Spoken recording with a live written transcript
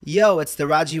Yo, it's the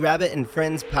Raji Rabbit and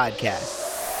Friends podcast.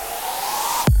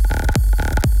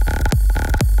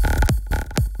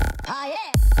 Oh,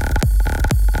 yeah.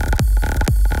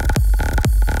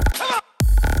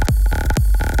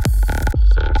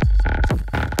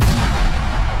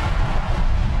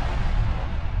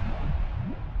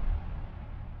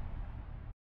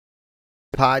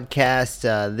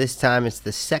 Podcast. This time it's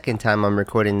the second time I'm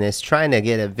recording this, trying to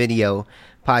get a video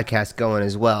podcast going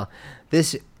as well.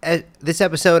 This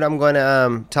episode I'm going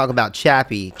to talk about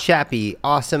Chappie. Chappie,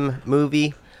 awesome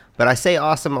movie, but I say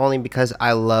awesome only because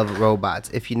I love robots.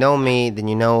 If you know me, then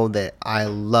you know that I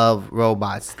love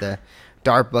robots. The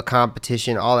DARPA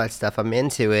competition, all that stuff, I'm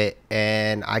into it,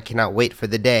 and I cannot wait for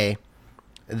the day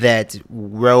that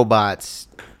robots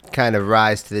kind of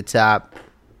rise to the top.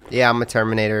 Yeah, I'm a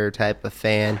Terminator type of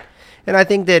fan. And I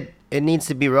think that it needs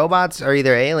to be robots or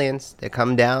either aliens that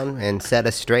come down and set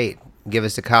us straight. Give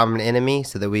us a common enemy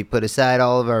so that we put aside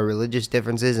all of our religious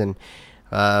differences and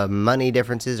money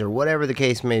differences or whatever the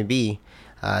case may be,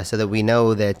 so that we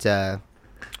know that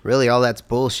really all that's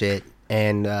bullshit,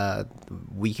 and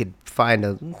we could find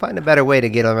a better way to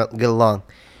get along.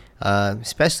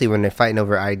 Especially when they're fighting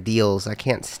over ideals. I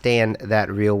can't stand that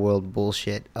real world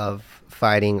bullshit of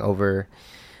fighting over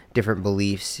different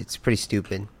beliefs. It's pretty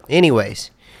stupid. Anyways,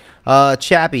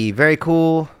 Chappie, very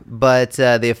cool, but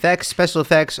the special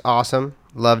effects, awesome.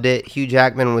 Loved it. Hugh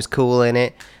Jackman was cool in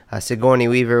it. Sigourney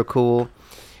Weaver, cool.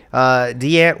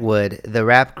 D'Antwoord, the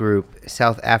rap group,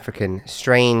 South African,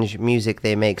 strange music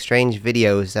they make, strange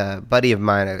videos. A buddy of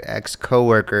mine, an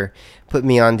ex-coworker, put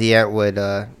me on D'Antwoord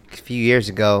a few years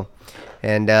ago,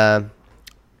 and I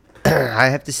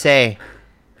have to say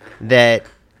that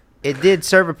it did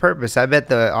serve a purpose. I bet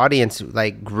the audience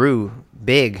grew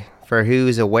big for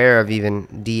who's aware of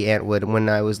even D'Antwoord. When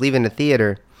I was leaving the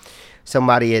theater,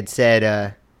 somebody had said,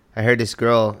 I heard this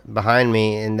girl behind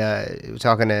me and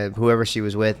talking to whoever she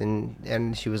was with,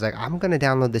 and she was like, "I'm gonna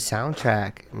download the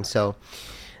soundtrack." And so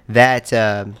that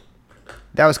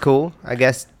was cool, I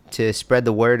guess, to spread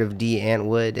the word of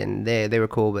D'Antwoord, and they were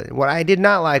cool. But what I did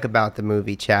not like about the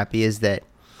movie Chappie is that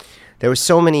there were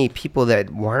so many people that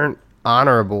weren't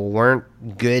honorable, weren't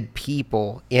good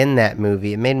people in that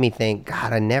movie. It made me think,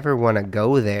 God, I never want to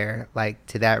go there,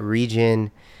 to that region.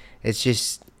 It's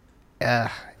just,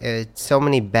 so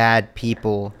many bad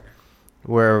people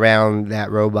were around that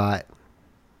robot.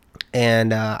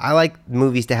 And I like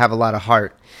movies to have a lot of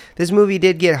heart. This movie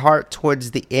did get heart towards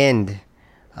the end.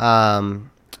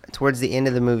 Towards the end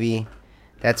of the movie,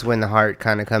 that's when the heart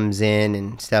kind of comes in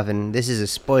and stuff. And this is a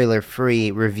spoiler-free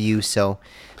review, so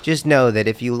just know that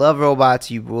if you love robots,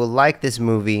 you will like this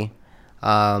movie.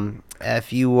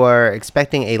 If you were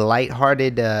expecting a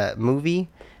lighthearted movie,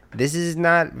 this is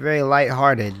not very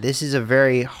lighthearted. This is a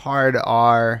very hard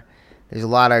R. There's a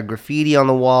lot of graffiti on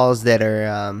the walls that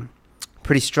are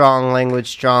pretty strong language,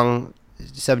 strong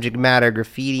subject matter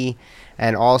graffiti,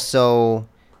 and also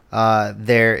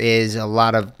there is a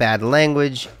lot of bad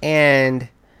language and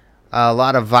a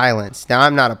lot of violence. Now,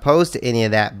 I'm not opposed to any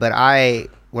of that, but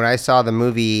when I saw the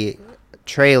movie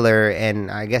trailer,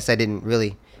 and I guess I didn't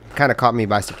really, kind of caught me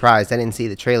by surprise. I didn't see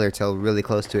the trailer till really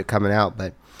close to it coming out,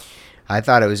 but I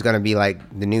thought it was going to be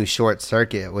like the new Short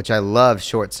Circuit, which I love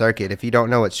Short Circuit. If you don't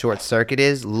know what Short Circuit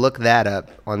is, look that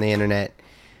up on the internet.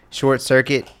 Short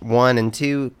Circuit 1 and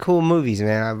 2, cool movies,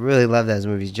 man. I really love those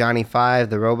movies. Johnny Five,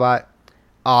 the robot,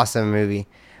 awesome movie.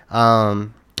 I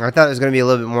thought it was going to be a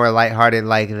little bit more lighthearted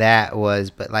like that was,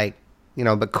 but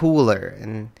but cooler,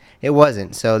 and it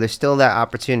wasn't. So there's still that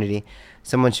opportunity.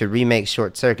 Someone should remake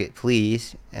Short Circuit,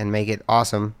 please, and make it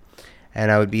awesome, and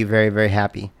I would be very, very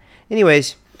happy.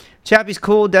 Anyways, Chappie's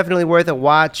cool, definitely worth a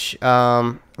watch.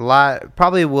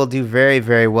 Probably will do very,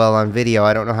 very well on video.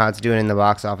 I don't know how it's doing in the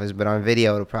box office, but on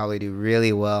video it'll probably do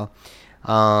really well.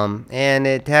 And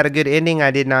it had a good ending. I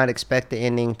did not expect the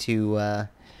ending to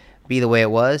be the way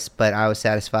it was, but I was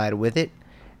satisfied with it,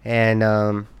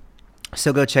 and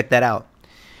so go check that out.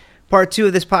 Part 2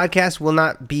 of this podcast will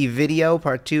not be video.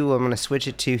 Part 2, I'm going to switch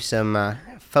it to some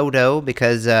photo,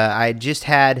 because I just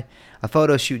had a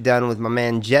photo shoot done with my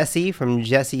man Jesse from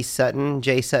Jesse Sutton,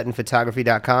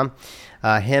 jsuttonphotography.com.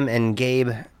 Him and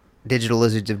Gabe, Digital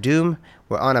Lizards of Doom,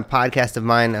 were on a podcast of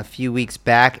mine a few weeks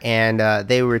back, and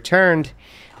they returned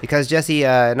because Jesse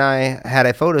and I had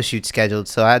a photo shoot scheduled.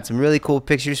 So I had some really cool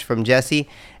pictures from Jesse,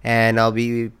 and I'll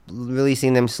be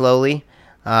releasing them slowly.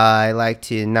 I like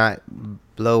to not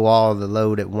blow all the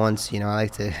load at once. I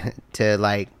like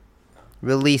to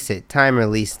release it, time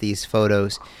release these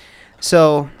photos.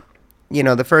 So,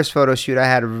 the first photo shoot I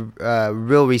had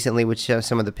real recently, which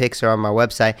some of the pics are on my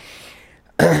website.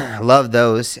 Love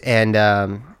those, and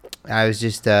I was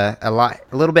just a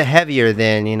little bit heavier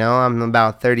then. You know, I'm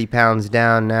about 30 pounds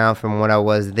down now from what I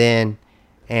was then,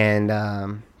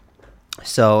 and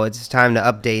so it's time to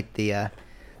update the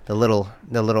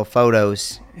little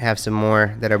photos. Have some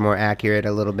more that are more accurate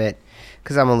a little bit,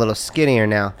 because I'm a little skinnier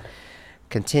now.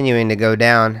 Continuing to go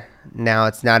down. Now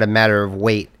it's not a matter of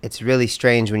weight. It's really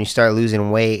strange when you start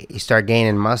losing weight, you start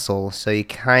gaining muscle, so you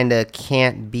kind of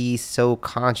can't be so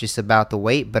conscious about the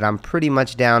weight, but I'm pretty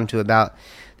much down to about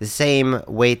the same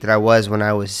weight that I was when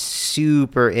I was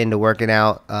super into working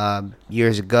out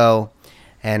years ago,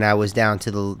 and I was down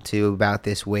to about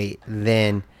this weight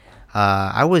then.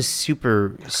 I was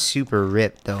super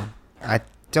ripped though. I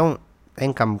don't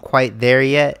think I'm quite there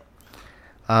yet.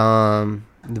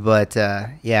 But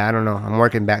yeah, I don't know. I'm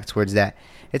working back towards that.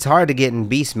 It's hard to get in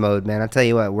beast mode, man. I'll tell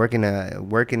you what, working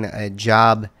a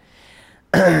job,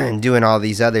 doing all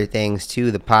these other things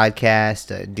too, the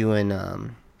podcast, doing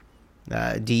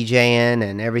DJing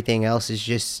and everything else is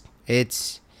just,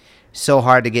 it's so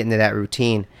hard to get into that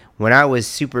routine. When I was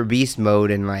super beast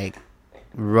mode and like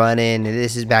running, and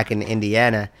this is back in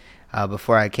Indiana,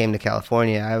 before I came to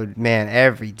California, I would, man,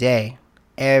 every day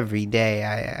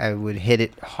I would hit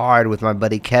it hard with my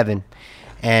buddy Kevin,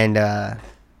 and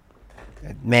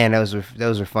man, those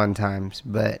were fun times.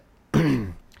 But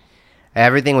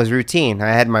everything was routine. I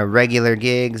had my regular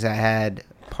gigs, I had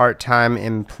part-time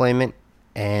employment,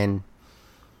 and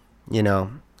you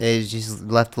know, it just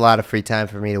left a lot of free time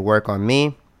for me to work on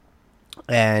me,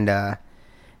 and it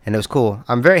was cool.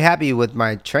 I'm very happy with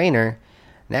my trainer.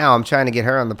 Now I'm trying to get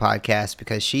her on the podcast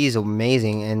because she's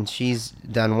amazing and she's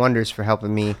done wonders for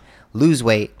helping me lose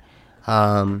weight.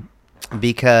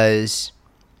 Because,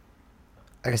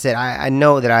 like I said, I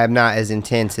know that I'm not as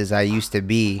intense as I used to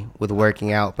be with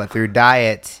working out, but through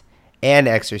diet and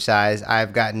exercise,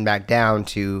 I've gotten back down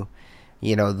to,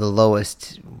 you know, the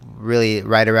lowest, really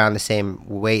right around the same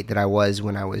weight that I was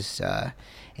when I was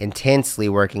intensely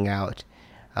working out.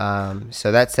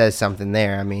 So that says something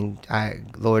there. I mean,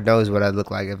 Lord knows what I'd look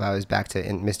like if I was back to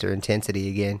Mr. Intensity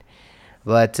again.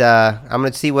 But I'm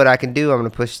going to see what I can do. I'm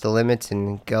going to push the limits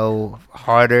and go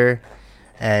harder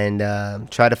and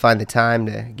try to find the time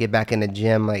to get back in the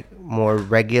gym like more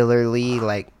regularly.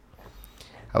 Like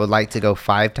I would like to go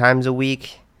 5 times a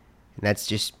week. And that's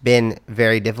just been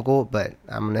very difficult, but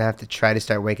I'm going to have to try to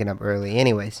start waking up early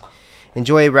anyways.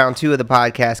 Enjoy round 2 of the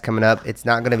podcast coming up. It's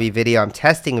not going to be video. I'm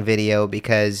testing video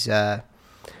because I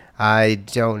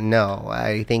don't know.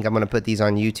 I think I'm going to put these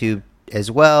on YouTube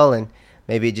as well, and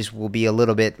maybe it just will be a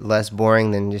little bit less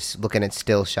boring than just looking at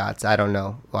still shots. I don't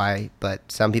know why,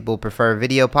 but some people prefer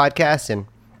video podcasts, and,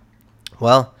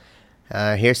 well,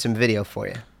 here's some video for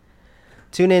you.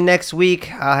 Tune in next week.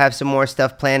 I'll have some more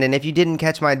stuff planned. And if you didn't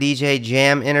catch my DJ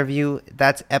Jam interview,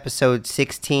 that's episode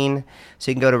 16.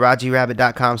 So you can go to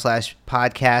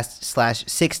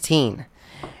rajirabbit.com/podcast/16.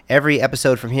 Every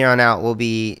episode from here on out will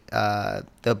be,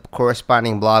 the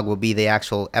corresponding blog will be the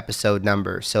actual episode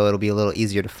number. So it'll be a little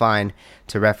easier to find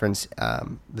to reference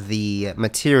the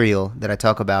material that I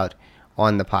talk about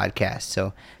on the podcast.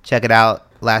 So check it out.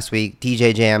 Last week,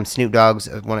 DJ Jam, Snoop Dogg's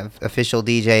one of official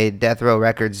DJ, Death Row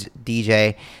Records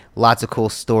DJ. Lots of cool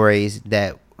stories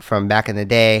that from back in the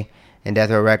day and Death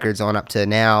Row Records on up to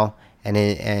now, and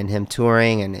him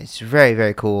touring, and it's very,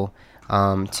 very cool.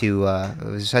 It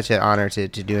was such an honor to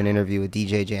do an interview with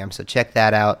DJ Jam. So check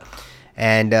that out.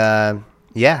 And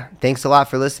yeah, thanks a lot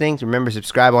for listening. Remember,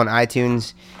 subscribe on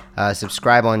iTunes,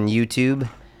 subscribe on YouTube.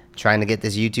 Trying to get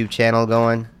this YouTube channel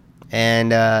going,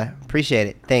 and appreciate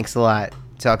it. Thanks a lot.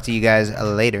 Talk to you guys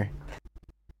later.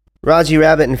 Raji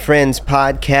Rabbit and Friends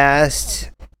podcast,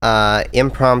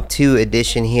 impromptu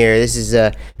edition here. This is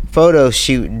a photo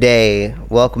shoot day.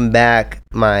 Welcome back,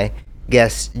 my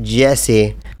guest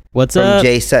Jesse. What's from up?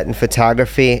 Jay Sutton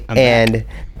Photography. I'm and back.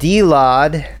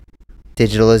 D-Lod,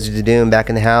 Digital Lizards of Doom, back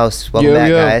in the house. Welcome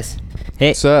back, guys. Hey.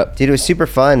 What's up? Dude, it was super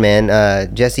fun, man.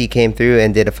 Jesse came through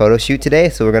and did a photo shoot today,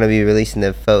 so we're going to be releasing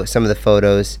some of the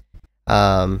photos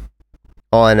on...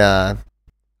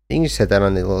 you can just set that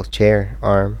on the little chair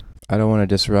arm. I don't want to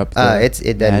disrupt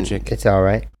the magic. It's all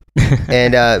right.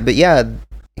 And but yeah,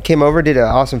 he came over, did an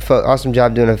awesome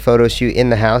job doing a photo shoot in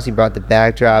the house. He brought the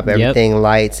backdrop, everything,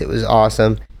 lights. It was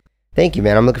awesome. Thank you,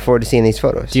 man. I'm looking forward to seeing these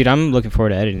photos. Dude, I'm looking forward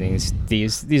to editing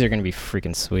these. These are going to be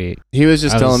freaking sweet. He was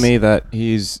just telling me that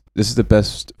this is the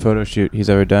best photo shoot he's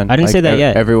ever done. I didn't say that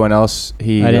yet. Everyone else I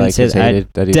didn't say hated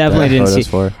that he's definitely done didn't photos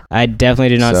see, for. I definitely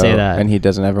did not say that. And he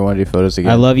doesn't ever want to do photos again.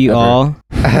 I love you ever. all.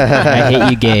 I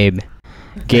hate you, Gabe.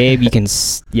 Gabe, you can...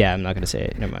 yeah, I'm not going to say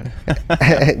it. Never mind.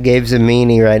 Gabe's a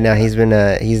meanie right now. He's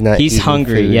not He's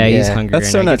hungry. Food. Yeah, he's hungry. That's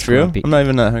so not true. I'm not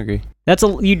even that hungry.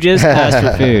 You just asked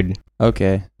for food.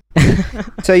 Okay.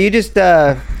 So you just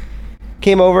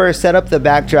came over, set up the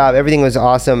backdrop. Everything was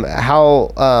awesome.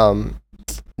 How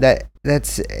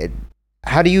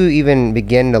how do you even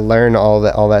begin to learn all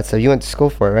that stuff? You went to school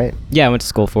for it, right? Yeah, I went to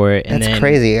school for it. And That's then,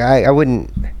 crazy. I wouldn't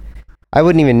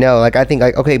even know. Like, I think,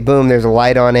 like, okay, boom, there's a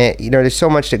light on it. You know, there's so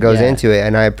much that goes Yeah. into it,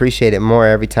 and I appreciate it more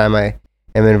every time I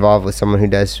am involved with someone who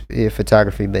does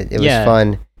photography. But it was Yeah.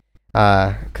 fun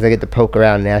because I get to poke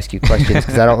around and ask you questions.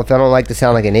 Because I don't like to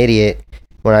sound like an idiot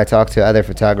when I talk to other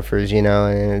photographers, you know.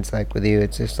 And it's like with you,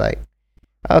 it's just like,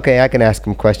 okay, I can ask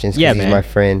him questions because Yeah, he's man. my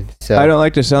friend. So I don't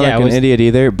like to sound Yeah, like I an was- idiot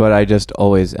either, but I just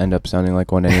always end up sounding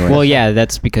like one anyway. well, yeah,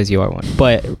 that's because you are one.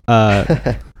 But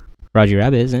Roger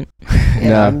Rabbit isn't. Yeah,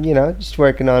 No. I'm, just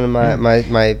working on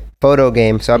my photo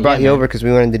game. So I brought Yeah, you man. over because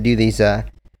we wanted to do these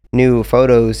new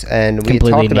photos, and we had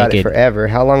Completely talked about it naked. forever.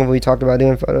 How long have we talked about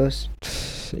doing photos?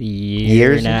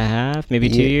 Year Years? and a half, maybe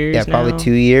 2 years. Yeah, probably now?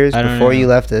 2 years I don't before you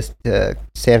know. left us to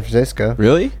San Francisco.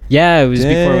 Really? Yeah, it was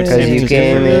before I went to Because San you Francisco.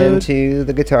 came Road. into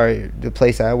the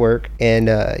place I work, and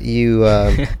you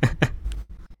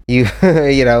you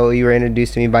you were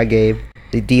introduced to me by Gabe,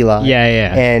 the D-Lot. Yeah,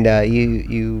 yeah. And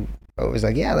you was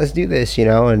like, yeah, let's do this,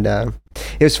 and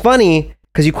it was funny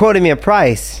because you quoted me a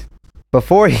price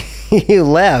before you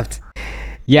left.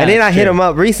 Yeah, And then I that's hit true. him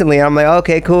up recently, and I'm like,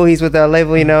 okay, cool. He's with our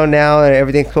label, now, and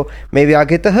everything's cool. Maybe I'll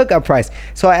get the hookup price.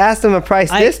 So I asked him a price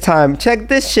this time. Check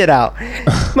this shit out.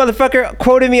 Motherfucker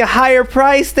quoted me a higher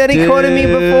price than he quoted me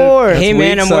Dude. before. Hey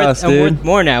man, weak I'm sauce, worth dude.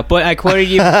 more now, but I quoted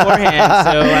you beforehand,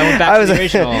 so I went back to the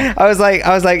original. I was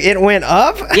like, it went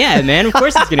up? Yeah, man, of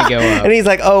course it's gonna go up. And he's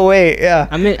like, oh, wait, yeah.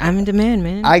 I'm in demand,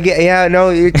 man. I get, yeah,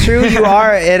 no, you're true. You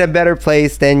are at a better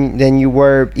place than you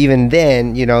were even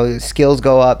then. Skills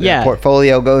go up, Yeah. your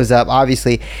portfolio goes up.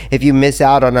 Obviously, if you miss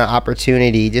out on an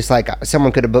opportunity, just like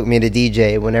someone could have booked me to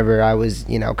DJ whenever I was,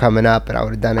 coming up, and I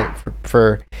would have done it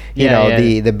for Yeah.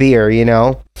 the beer,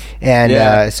 and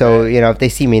Yeah. so if they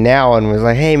see me now and was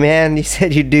like, hey man, you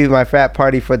said you'd do my frat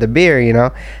party for the beer,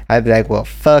 I'd be like, well,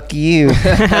 fuck you.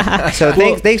 So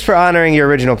thanks for honoring your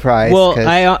original price. Well,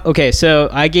 'cause- okay, so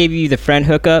I gave you the friend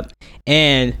hookup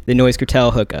and the Noise Cartel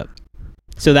hookup.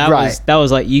 So that Right.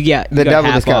 was like you got double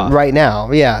half discount off. right now.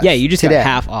 Yeah. Yeah, you just today. got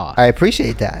half off. I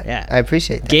appreciate that. Yeah. I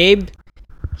appreciate Gabe,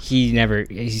 he's never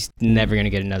gonna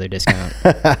get another discount.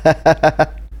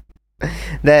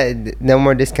 that. No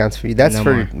more discounts for you. That's No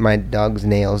for more. my dog's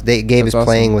nails. Gabe That's is awesome.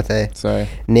 playing with a Sorry.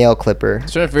 nail clipper. I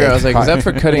was trying to figure out, I was like, is that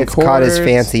for cutting It's caught his cords,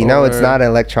 fancy. No, it's or- not an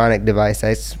electronic device.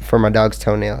 It's for my dog's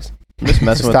toenails. I'm just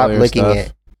messing with Stop all your licking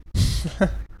stuff. it.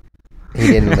 He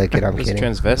didn't lick it. I'm This kidding.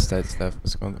 transvestite stuff.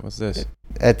 What's this?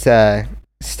 That's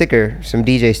sticker, some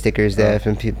DJ stickers that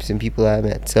some people I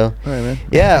met. So All right, man.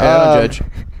 yeah, I don't judge.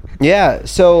 yeah.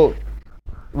 So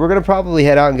we're gonna probably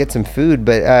head out and get some food.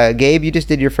 But Gabe, you just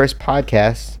did your first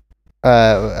podcast,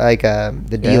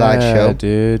 the D Lodge show,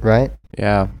 dude. right?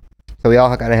 Yeah. So we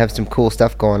all kind of have some cool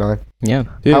stuff going on. Yeah.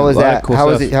 Dude, How was a lot of that? cool How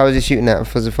was stuff. it? How was it shooting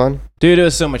that? Was it fun? Dude, it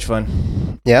was so much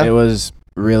fun. Yeah. It was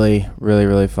really, really,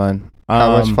 really fun.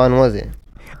 How much fun was it?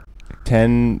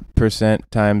 10%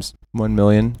 times 1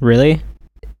 million. Really?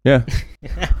 Yeah.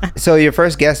 So your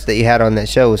first guest that you had on that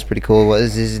show was pretty cool. What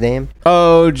is his name?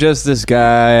 Oh, just this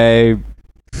guy.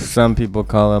 Some people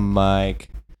call him Mike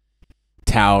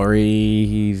Towery.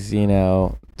 He's,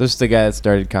 just the guy that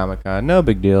started Comic-Con. No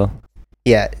big deal.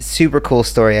 Yeah, super cool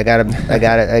story. I got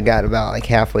about like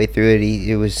halfway through it.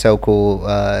 It was so cool.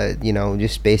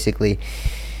 Just basically,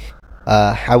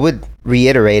 I would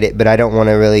reiterate it, but I don't want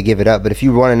to really give it up. But if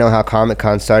you want to know how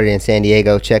Comic-Con started in San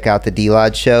Diego, check out the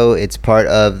D-Lodge show. It's part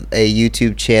of a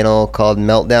YouTube channel called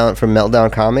Meltdown from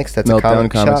Meltdown Comics. That's a Meltdown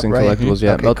comic Comics shop, and right? Collectibles.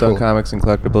 Yeah, Okay, Meltdown cool. Comics and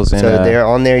Collectibles. And, So they're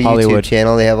on their YouTube Hollywood.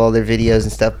 channel. They have all their videos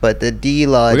and stuff. But the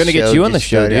D-Lodge We're gonna get show you on the just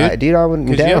show, started. dude. Dude, I wouldn't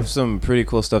Because you doubt. have some pretty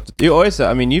cool stuff. You always,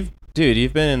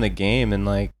 you've been in the game and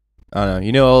like, I don't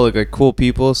know, all like cool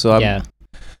people. So Yeah.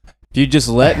 if you just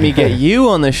let me get you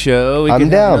on the show, we I'm can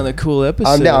down. have another cool episode.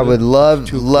 I'm down. I would love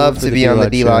Too cool for to the be on the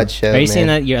D-Lodge D-Lodge show. Are you saying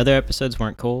man. that your other episodes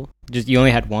weren't cool? Just you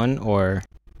only had one, or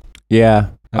Yeah,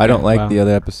 I Okay, don't like wow. the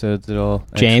other episodes at all.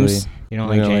 James? actually. You don't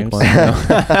We like James? one, no.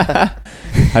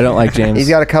 I don't like James. He's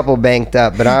got a couple banked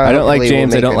up, but I don't like hopefully we'll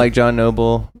James. I make don't him- like John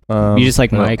Noble. You just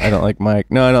like I don't- Mike? I don't like Mike.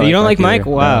 No, I don't. So you don't like Mike? either.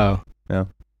 Wow. No.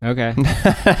 Okay.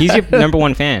 He's your number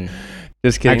one fan.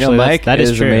 Just kidding. Actually, no, Mike that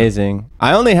is true. amazing.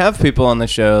 I only have people on the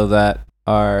show that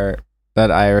I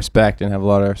respect and have a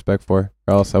lot of respect for,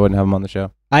 or else I wouldn't have them on the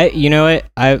show. You know what?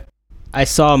 I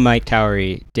saw Mike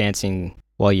Towery dancing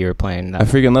while you were playing. I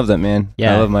freaking love that man.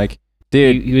 Yeah. I love Mike,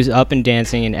 dude. He was up and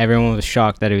dancing, and everyone was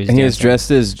shocked that he was. And he was dancing.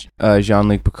 dressed as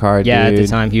Jean-Luc Picard. Yeah, dude. at the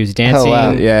time he was dancing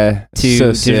wow. Yeah, to so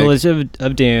to sick. Village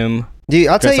of Doom Dude,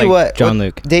 I'll tell Dressed you like what, John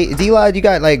Luke. D-Lod, you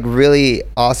got like really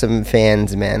awesome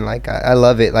fans, man. Like I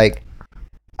love it. Like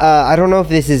I don't know if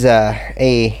this is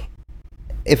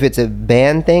if it's a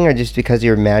band thing or just because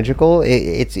you're magical.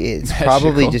 It's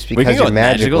probably just We can because go you're with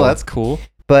magical. That's cool.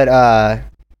 But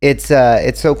it's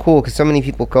so cool because so many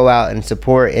people go out and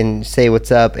support and say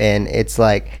what's up, and it's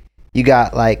like you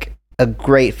got like a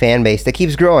great fan base that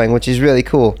keeps growing, which is really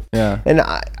cool. Yeah. And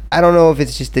I don't know if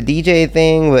it's just the DJ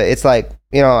thing, but it's like,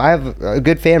 you know, I have a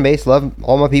good fan base, love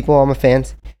all my people, all my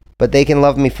fans, but they can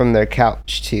love me from their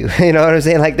couch too. You know what I'm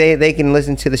saying? Like they can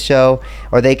listen to the show,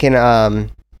 or they can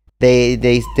they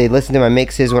listen to my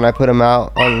mixes when I put them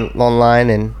out online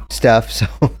and stuff. So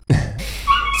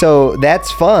so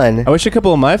that's fun. I wish a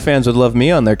couple of my fans would love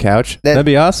me on their couch. That'd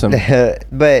be awesome.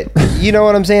 But you know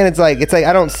what I'm saying? It's like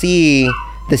I don't see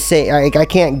the same. I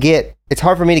can't get. It's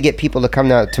hard for me to get people to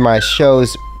come out to my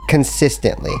shows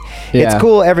consistently. Yeah. It's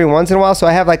cool every once in a while. So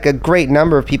I have like a great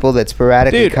number of people that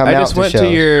sporadically Dude, come I out just to went shows.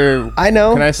 to your. I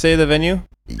know. Can I say the venue?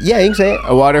 Yeah, you can say it.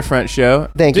 A waterfront show.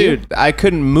 Thank you. Dude, I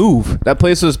couldn't move. That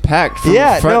place was packed from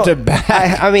front to back.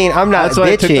 I mean, I'm not That's bitching.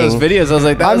 why I took those videos. I was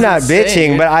like, that I'm was not insane.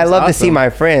 bitching, but I It's love to see awesome. my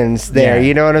friends there. Yeah.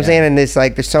 You know what I'm saying? And it's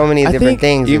like there's so many I different think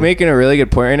things. You're and- making a really good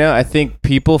point right now. I think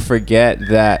people forget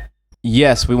that,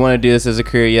 yes, we want to do this as a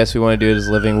career. Yes, we want to do it as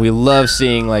a living. We love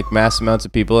seeing like mass amounts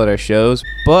of people at our shows,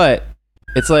 but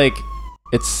it's like,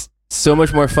 it's so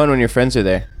much more fun when your friends are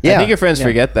there. Yeah. I think your friends Yeah.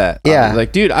 forget that. Yeah.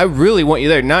 Like, dude, I really want you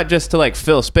there, not just to like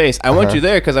fill space. I want you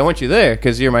there because I want you there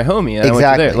because you're my homie and I want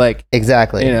you there. Like,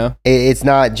 exactly. you know. It's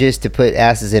not just to put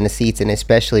asses in the seats, and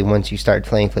especially once you start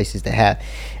playing places that have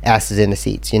asses in the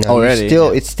seats, you know, Already,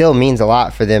 it still means a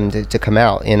lot for them to come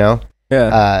out, you know.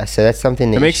 Yeah. So that's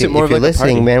something that makes it more if of you're like a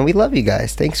listening, party. man, we love you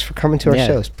guys. Thanks for coming to our Yeah.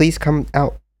 shows. Please come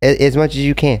out as much as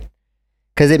you can.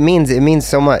 Because it means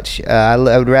so much. I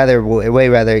would way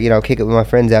rather, you know, kick it with my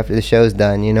friends after the show's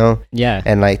done, you know, Yeah.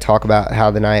 and like talk about how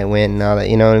the night went and all that,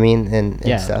 you know what I mean, and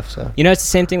Yeah. stuff. So You know, it's the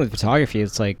same thing with photography.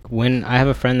 It's like when I have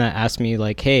a friend that asks me,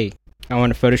 like, hey, I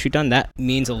want a photo shoot done, that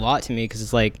means a lot to me because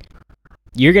it's like,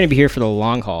 you're going to be here for the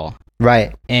long haul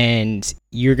right, and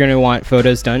you're going to want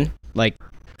photos done. Like,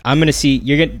 I'm going to see,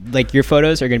 your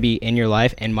photos are going to be in your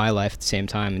life and my life at the same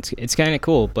time. It's kind of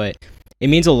cool, but it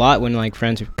means a lot when like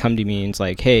friends come to me and it's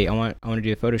like, hey, I want to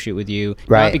do a photo shoot with you.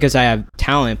 Right. Not because I have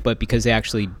talent, but because they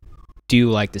actually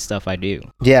do like the stuff I do.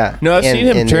 yeah. No, I've And- seen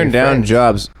him and turn they're down friends.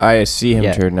 jobs. I see him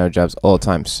Yeah. turn down jobs all the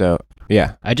time. So,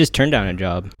 yeah. I just turned down a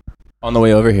job. On the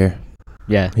way over here,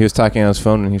 Yeah. he was talking on his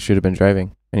phone when he should have been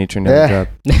driving, and he turned down Yeah.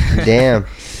 the job. Damn.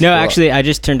 No, Well- actually, I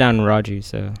just turned down Raji,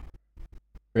 so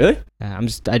Really?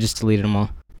 I just deleted them all.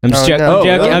 I'm just Oh, joking. no. I'm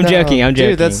joking. Oh, I'm no. joking. I'm joking.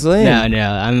 Dude, that's lame.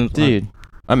 No, I'm Dude,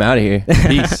 I'm out of here.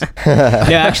 Peace.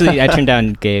 No, actually, I turned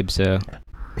down Gabe. So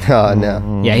Oh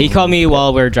no. yeah, he called me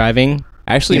while we are driving.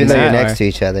 Actually, Even though you're Matt, next to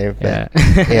each other, but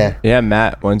Yeah. yeah, yeah,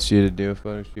 Matt wants you to do a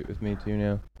photo shoot with me too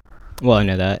now. Well, I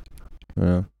know that.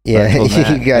 Well, yeah.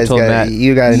 I told Matt.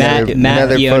 You guys I told got Matt. another Matt,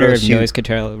 the photo owner of shoot. Noise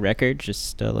Control Records.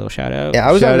 Just a little shout out. Yeah,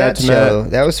 I was Shout on out that to show.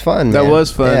 Matt. That was fun. That man. was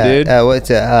fun, Yeah. dude. What's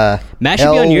it? Matt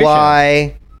should be on your show.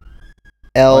 On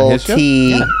his show?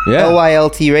 LYLT Yeah.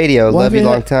 LYLT Radio. Why Love you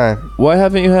haven't- long time. Why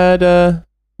haven't you had Matt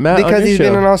on Because your he's show?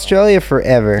 been in Australia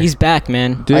forever. He's back,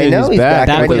 man. Dude, I know he's back.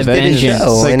 Back and I with just a did his vengeance.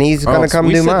 show, It's and like he's gonna Arnold- come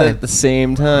we do said that mine. at the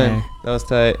same time. Yeah. That was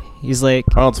tight. He's like,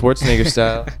 Arnold Schwarzenegger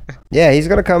style. Yeah, he's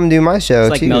gonna come do my show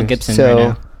it's like too. Mel Gibson so right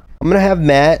now. I'm gonna have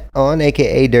Matt on,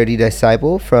 aka Dirty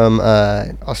Disciple from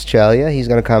Australia. He's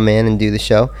gonna come in and do the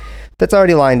show. That's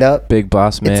already lined up. Big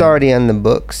boss man. It's already in the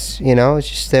books. You know, it's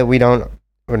just that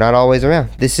we're not always around.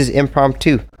 This is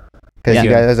impromptu. Because Yeah. you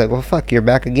guys, I was like, well, fuck, you're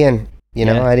back again. You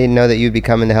know, Yeah. I didn't know that you'd be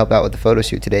coming to help out with the photo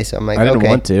shoot today. So I'm like, I didn't okay,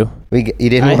 want to. you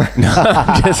didn't I- want. No,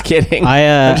 I'm just kidding.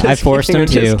 I just forced kidding, him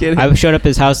I'm just to. kidding. I showed up at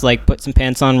his house like, put some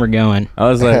pants on. We're going. I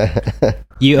was like,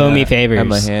 You owe me I favors. had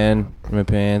my hand in my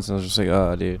pants. And I was just like,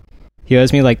 oh, dude. He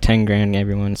owes me like 10 grand,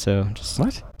 everyone. So just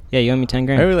What? yeah, you owe me 10 I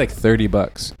grand. owe you like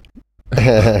 $30.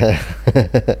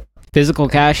 Physical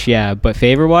cash, yeah, but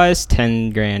favor wise, 10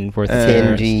 grand worth of 10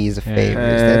 favors. G's of Yeah.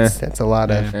 favors. That's a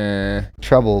lot of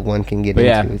trouble one can get But into.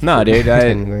 yeah, with no, dude,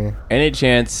 10 grand. Any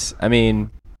chance? I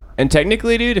mean, and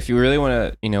technically, dude, if you really want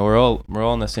to, you know, we're all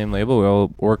on the same label. We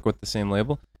all work with the same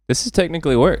label. This is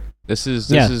technically work. This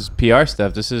is PR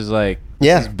stuff. This is like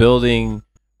this is building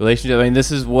relationship. I mean,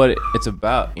 this is what it's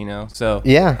about, you know. So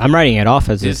Yeah. I'm writing it off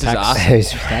as a This is tax.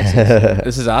 awesome.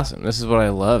 this is awesome. This is what I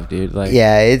love, dude. Like,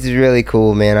 Yeah, it's really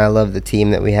cool, man. I love the team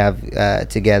that we have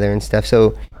together and stuff.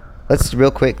 So let's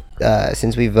real quick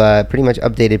since we've pretty much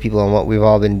updated people on what we've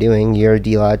all been doing, your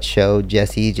D-Lodge show,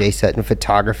 Jesse,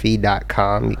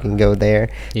 jsuttonphotography.com. You can go there,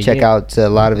 check out a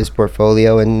lot of his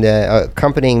portfolio, and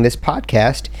accompanying this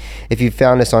podcast, if you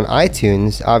found us on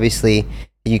iTunes, obviously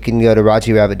you can go to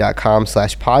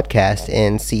rogerabbit.com/podcast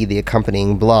and see the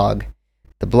accompanying blog.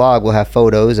 The blog will have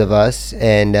photos of us,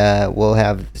 and we'll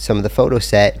have some of the photo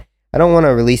set. I don't want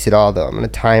to release it all, though. I'm going to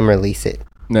time release it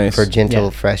for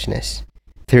gentle freshness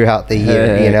throughout the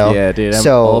year, you know? Yeah, dude. I'm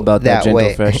all about that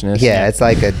gentle freshness. Yeah, it's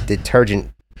like a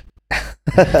detergent,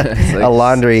 a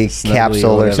laundry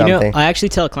capsule or something. You know, I actually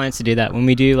tell clients to do that. When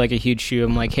we do like a huge shoot,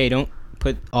 I'm like, hey, don't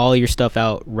put all your stuff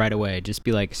out right away. Just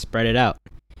be like, spread it out.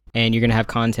 And you're going to have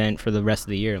content for the rest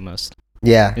of the year almost.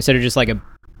 Yeah. Instead of just like a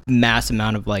mass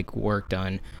amount of like work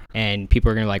done, and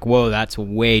people are gonna be like, whoa, that's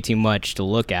way too much to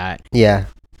look at. Yeah,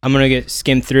 I'm gonna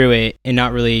skim through it and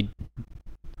not really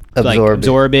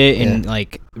absorb it and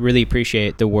like really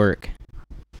appreciate the work.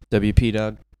 WP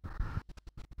dog.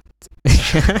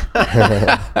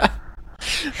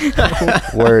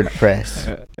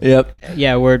 WordPress. Yep.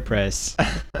 Yeah, WordPress.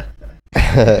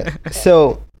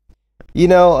 So, you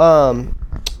know,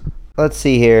 let's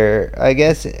see here. I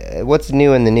guess what's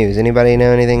new in the news? Anybody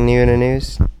know anything new in the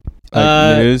news?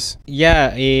 News?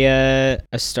 Yeah,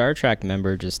 a Star Trek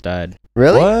member just died.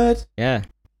 Really? What? Yeah.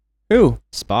 Who?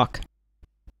 Spock.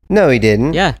 No, he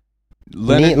didn't. Yeah.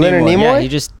 Leonard Nimoy?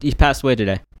 Yeah, he passed away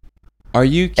today. Are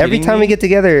you kidding Every time me? we get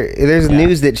together, there's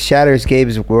news that shatters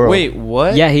Gabe's world. Wait,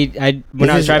 what? Yeah, when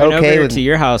I was driving over to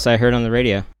your house, I heard on the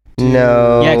radio.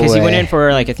 No. Yeah, because he went in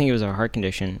for like I think it was a heart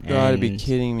condition. You gotta be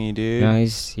kidding me, dude. No,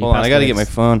 Hold on, I gotta get my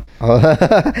phone.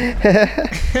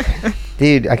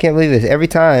 Dude, I can't believe this. Every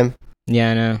time.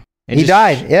 Yeah, I know. He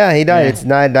died. Yeah, he died.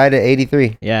 Yeah. Died at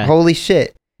 83. Yeah. Holy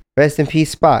shit. Rest in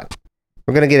peace, Spock.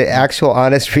 We're gonna get an actual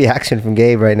honest reaction from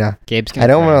Gabe right now. Gabe's I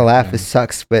don't want to laugh. This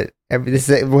sucks, but this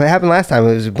is what happened last time.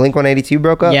 It was Blink 182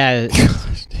 broke up. Yeah.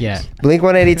 Yeah. Blink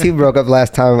 182 broke up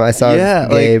last time I saw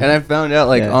Gabe. And I found out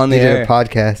on the they air. did a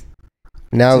podcast.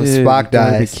 Now Dude, Spock dies.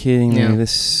 You gotta be kidding me. Yeah.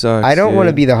 This sucks. I don't want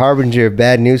to be the harbinger of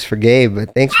bad news for Gabe,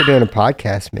 but thanks for doing a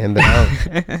podcast, man. But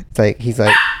it's like he's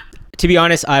like. To be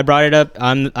honest, I brought it up.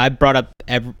 I brought up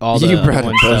all the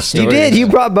one stuff. You did. You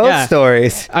brought both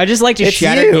stories. I just like to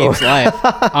shatter Gabe's life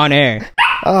on air.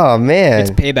 Oh man,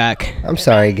 it's payback. I'm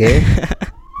sorry, Gabe.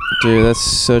 Dude, that's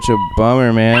such a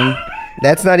bummer, man.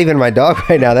 That's not even my dog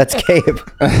right now. That's Gabe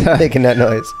making that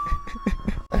noise.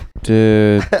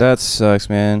 Dude, that sucks,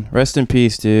 man. Rest in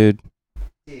peace, dude.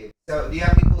 So, do you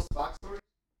have any cool Spock stories?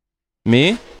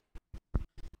 Me?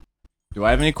 Do I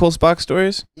have any cool Spock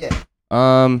stories? Yeah.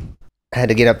 I had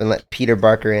to get up and let Peter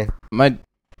Barker in. My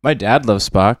dad loves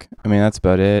Spock. I mean, that's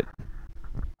about it.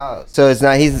 Oh, so it's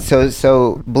not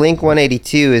so Blink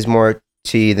 182 is more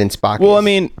to you than Spock. Well, is.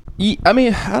 I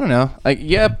mean, I don't know. Like,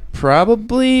 yeah,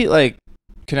 probably like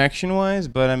connection wise,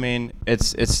 but I mean, it's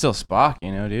still Spock,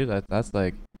 you know, dude. That's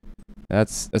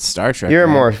Star Trek. You're a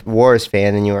more Wars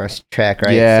fan than you are Trek,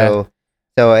 right? Yeah.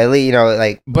 So at least, you know,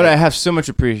 like. But I have so much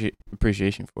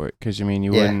appreciation for it because I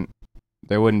mean,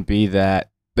 there wouldn't be that.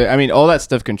 I mean, all that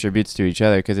stuff contributes to each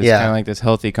other because it's kind of like this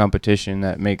healthy competition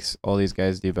that makes all these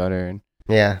guys do better. And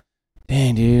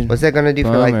dang, dude, what's that gonna do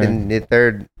for like the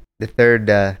third?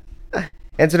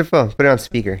 Answer the phone. Put it on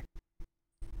speaker.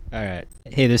 All right.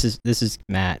 Hey, this is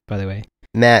Matt, by the way.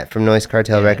 Matt from Noise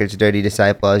Cartel Records, Dirty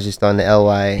Disciple. I was just on the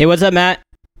LY. Hey, what's up, Matt?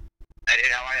 Hey,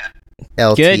 dude, how are you?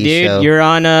 LT Good, dude. show. You're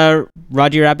on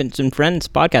Roger Rabbit and Friends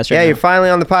podcast right now. Yeah, you're finally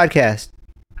on the podcast.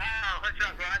 Oh, what's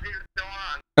up, Roger?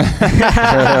 What's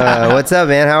going on? What's up,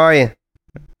 man? How are you?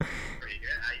 Pretty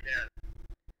good. How you doing?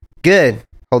 Good.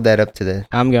 Hold that up to the.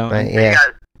 I'm going. Right, What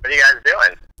are you guys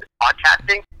doing?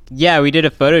 Podcasting? Yeah, we did a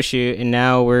photo shoot and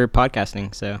now we're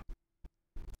podcasting. So,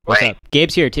 what's up?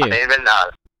 Gabe's here too. Gabe's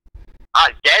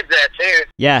there too.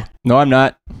 Yeah. No, I'm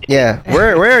not. Yeah.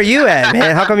 Where are you at,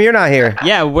 man? How come you're not here?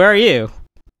 Yeah. Where are you?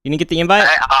 You didn't get the invite?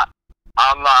 Hey,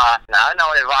 no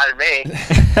one invited me.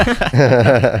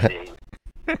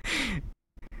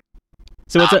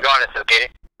 So what's up? Going to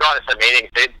some meetings,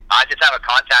 dude. I just have a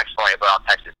contact for you, but I'll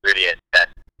text it through to you instead.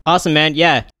 Awesome, man.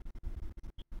 Yeah.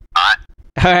 Alright.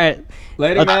 All right.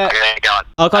 Later, Matt.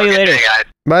 I'll call you later. Guys.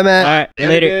 Bye, Matt. All right.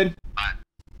 Later.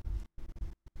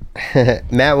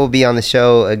 Matt will be on the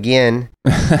show again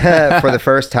for the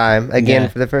first time.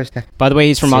 For the first time. By the way,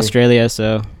 he's from Australia,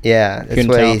 so yeah, that's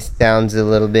why he sounds a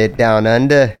little bit down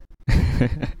under.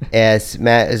 Yes,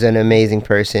 Matt is an amazing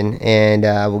person, and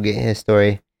we'll get his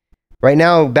story. Right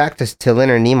now, back to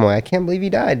Leonard Nimoy. I can't believe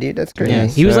he died, dude. That's crazy. Yeah,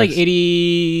 he was like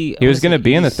 80. He was gonna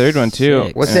be in the third one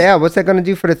too. What's What's that gonna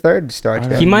do for the third Star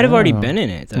Trek? He might have already been in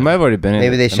it. Though. He might have already been in it.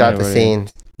 Maybe they shot the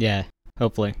scenes. Yeah.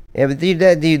 Hopefully. Yeah, but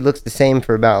that dude looks the same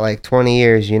for about like 20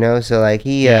 years, you know. So like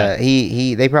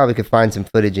they probably could find some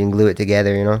footage and glue it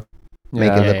together, you know,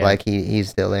 make it look like he's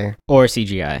still there. Or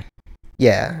CGI.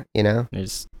 Yeah, you know.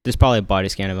 There's probably a body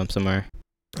scan of him somewhere.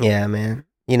 Yeah, man.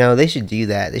 You know, they should do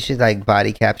that. They should like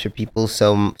body capture people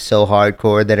so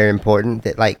hardcore that are important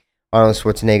that like Arnold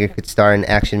Schwarzenegger could star in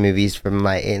action movies from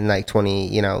like in like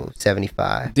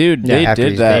 75. Dude, they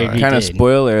did that. Kind of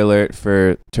spoiler alert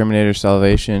for Terminator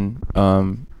Salvation.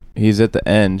 He's at the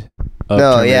end.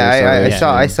 No, yeah,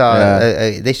 I saw.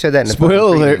 They showed that in the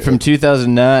spoiler alert from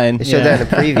 2009. They showed that in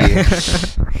the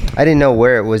preview. I didn't know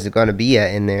where it was going to be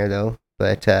at in there though,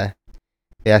 but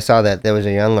yeah, I saw that there was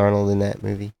a young Arnold in that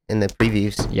movie in the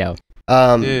previews. Yeah.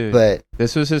 Dude, but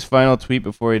this was his final tweet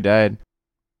before he died.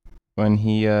 When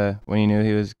he knew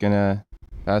he was gonna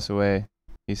pass away,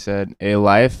 he said, "A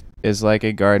life is like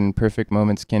a garden. Perfect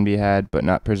moments can be had, but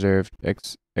not preserved,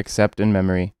 except in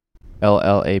memory.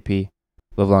 LLAP.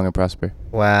 Live long and prosper."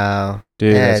 Wow,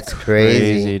 dude, that's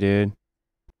crazy, dude.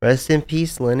 Rest in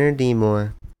peace, Leonard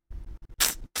Nimoy.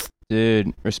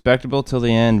 Dude, respectable till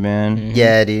the end, man. Mm-hmm.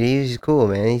 Yeah, dude, he's cool,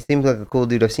 man. He seems like a cool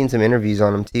dude. I've seen some interviews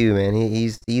on him too, man.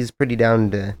 He's pretty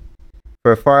down to,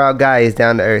 for a far out guy, he's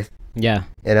down to earth. Yeah.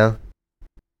 You know?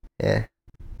 Yeah.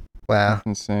 Wow. That's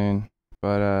insane.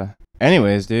 But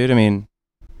anyways, dude, I mean,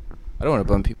 I don't want to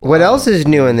bum people What out. else is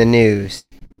new in the news?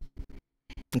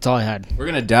 That's all I had. We're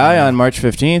going to die on March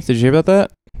 15th. Did you hear about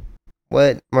that?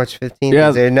 What? March 15th? Yeah.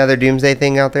 Is there another doomsday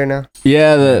thing out there now?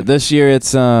 Yeah, this year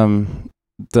it's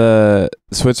the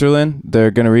Switzerland,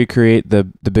 they're going to recreate the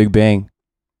Big Bang.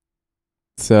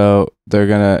 So they're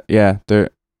going to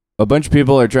a bunch of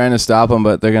people are trying to stop them,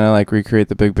 but they're gonna like recreate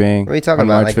the Big Bang. What are you talking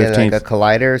about? Like a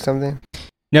collider or something?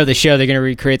 No, the show. They're gonna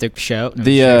recreate the show. No,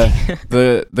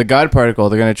 the God particle.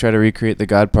 They're gonna try to recreate the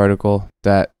God particle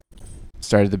that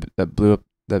started that blew up,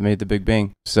 that made the Big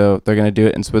Bang. So they're gonna do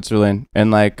it in Switzerland. And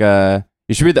like you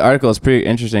should read the article. It's pretty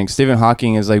interesting. Stephen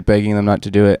Hawking is like begging them not to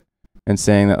do it and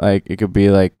saying that like it could be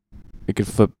like it could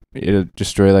flip, it'll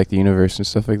destroy like the universe and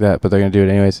stuff like that. But they're gonna do it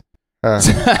anyways. Huh.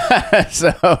 So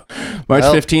March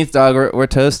 15th, dog, we're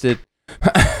toasted.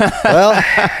 Well,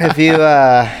 if you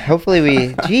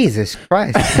hopefully Jesus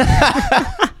Christ.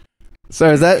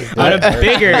 So is that on a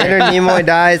bigger Leonard Nimoy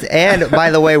dies, and by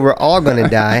the way, we're all gonna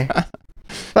die.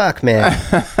 Fuck, man.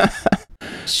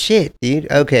 Shit, dude.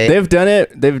 Okay. They've done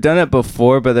it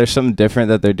before, but there's something different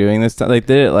that they're doing this time. Like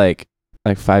they did it like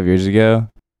 5 years ago,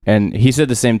 and he said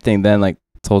the same thing then, like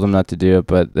told him not to do it,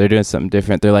 but they're doing something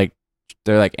different. They're like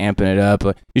amping it up.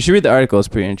 You should read the article. It's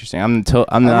pretty interesting. I'm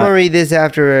gonna read this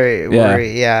after.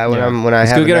 When I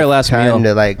have get our last time meal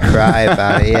to like cry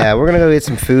about it. Yeah, we're gonna go get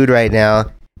some food right now,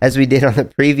 as we did on the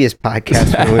previous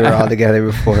podcast when we were all together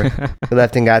before. We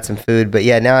left and got some food, but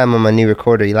yeah, now I'm on my new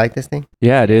recorder. You like this thing?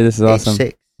 Yeah, dude, this is awesome.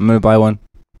 H6. I'm gonna buy one.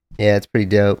 Yeah, it's pretty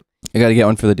dope. I gotta get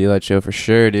one for the D-Light show for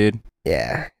sure, dude.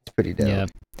 Yeah, it's pretty dope. Yeah.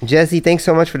 Jesse, thanks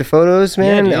so much for the photos,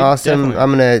 man. Yeah, dude, awesome. definitely.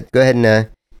 I'm gonna go ahead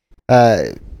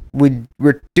and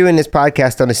we're doing this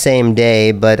podcast on the same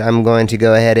day, but I'm going to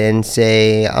go ahead and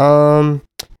say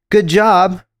good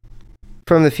job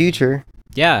from the future.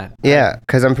 Yeah. Yeah,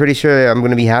 because I'm pretty sure I'm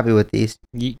going to be happy with these.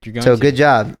 You're going so to. good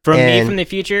job. From me from the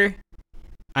future,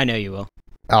 I know you will.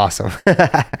 Awesome.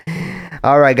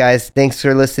 All right, guys. Thanks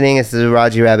for listening. This is the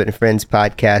Raji Rabbit and Friends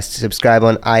podcast. Subscribe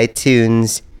on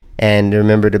iTunes. And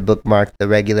remember to bookmark the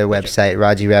regular website,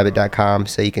 rajirabbit.com,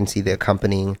 so you can see the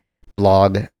accompanying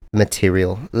blog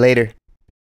material. Later.